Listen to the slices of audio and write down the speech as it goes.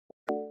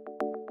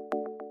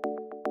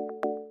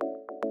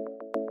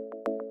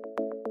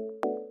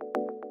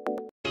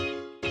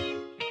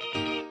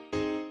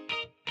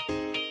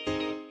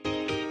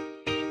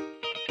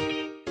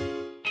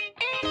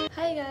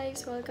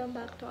guys! Welcome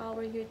back to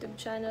our YouTube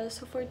channel.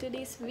 So for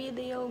today's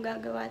video,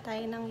 gagawa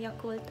tayo ng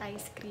yakult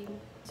ice cream.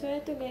 So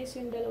ito guys,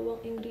 yung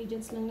dalawang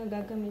ingredients lang na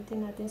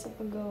gagamitin natin sa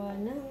paggawa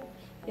ng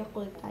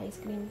yakult ice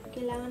cream.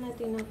 Kailangan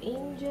natin ng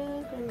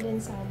Angel creme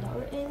densada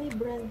or any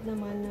brand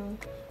naman ng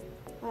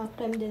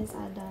creme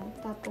densada.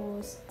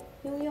 Tapos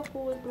yung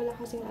yakult, wala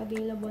kasing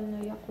available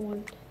na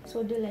yakult.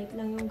 So delight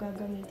lang yung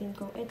gagamitin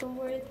ko. Ito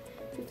worth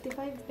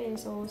 55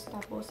 pesos.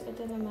 Tapos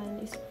ito naman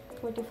is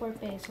 44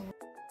 pesos.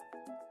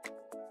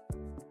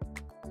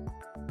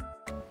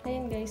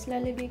 Ayan guys,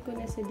 lalagay ko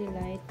na sa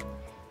delight.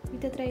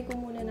 Itatry ko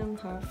muna ng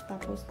half,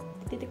 tapos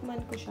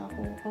titikman ko siya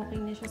kung okay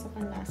na siya sa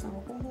panlasa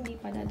ko. Kung hindi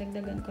pa,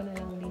 dadagdagan ko na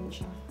lang din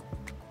siya.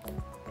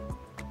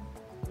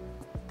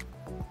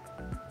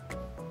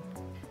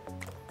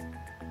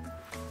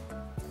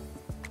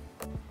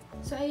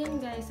 So ayan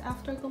guys,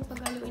 after kong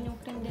paghaluin yung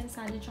creme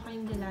densada tsaka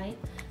yung delight,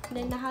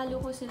 then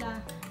nahalo ko sila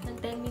ng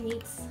 10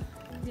 minutes.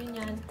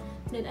 Ganyan.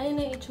 Then ayun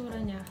na yung itsura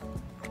niya.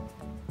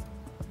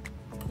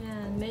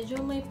 Yan, medyo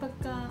may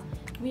pagka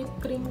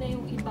whipped cream na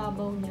yung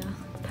ibabaw niya.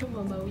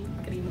 Tama ba,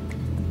 whipped cream?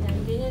 Yan,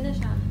 ganyan na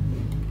siya.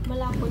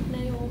 Malapot na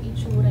yung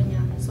itsura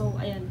niya. So,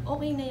 ayan,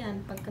 okay na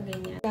yan pagka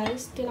ganyan.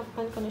 Guys,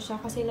 tinakpan ko na siya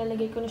kasi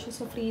lalagay ko na siya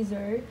sa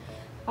freezer.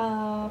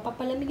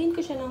 Papalamigin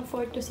ko siya ng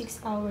 4 to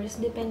 6 hours.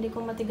 Depende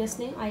kung matigas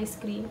na yung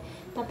ice cream.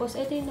 Tapos,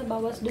 ito yung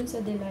nabawas dun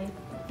sa delight.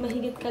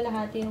 Mahigit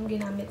kalahati yung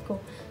ginamit ko.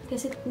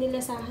 Kasi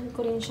nilasahan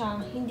ko rin siya.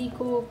 Hindi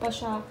ko pa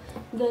siya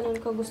ganun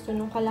kagusto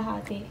nung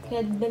kalahati.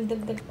 Kaya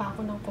dagdag pa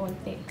ako ng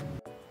konti.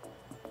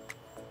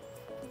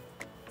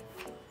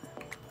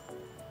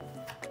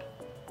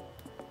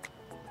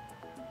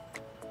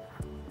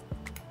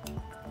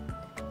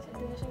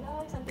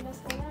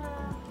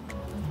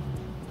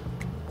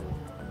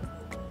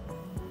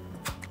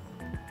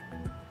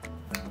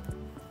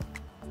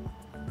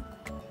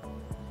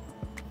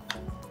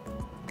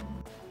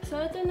 So,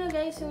 ito na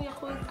guys, yung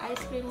yakult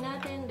ice cream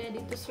natin.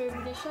 Ready to serve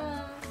na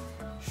siya.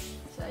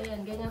 So,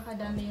 ayan, ganyan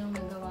kadami yung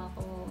nagawa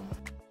ko.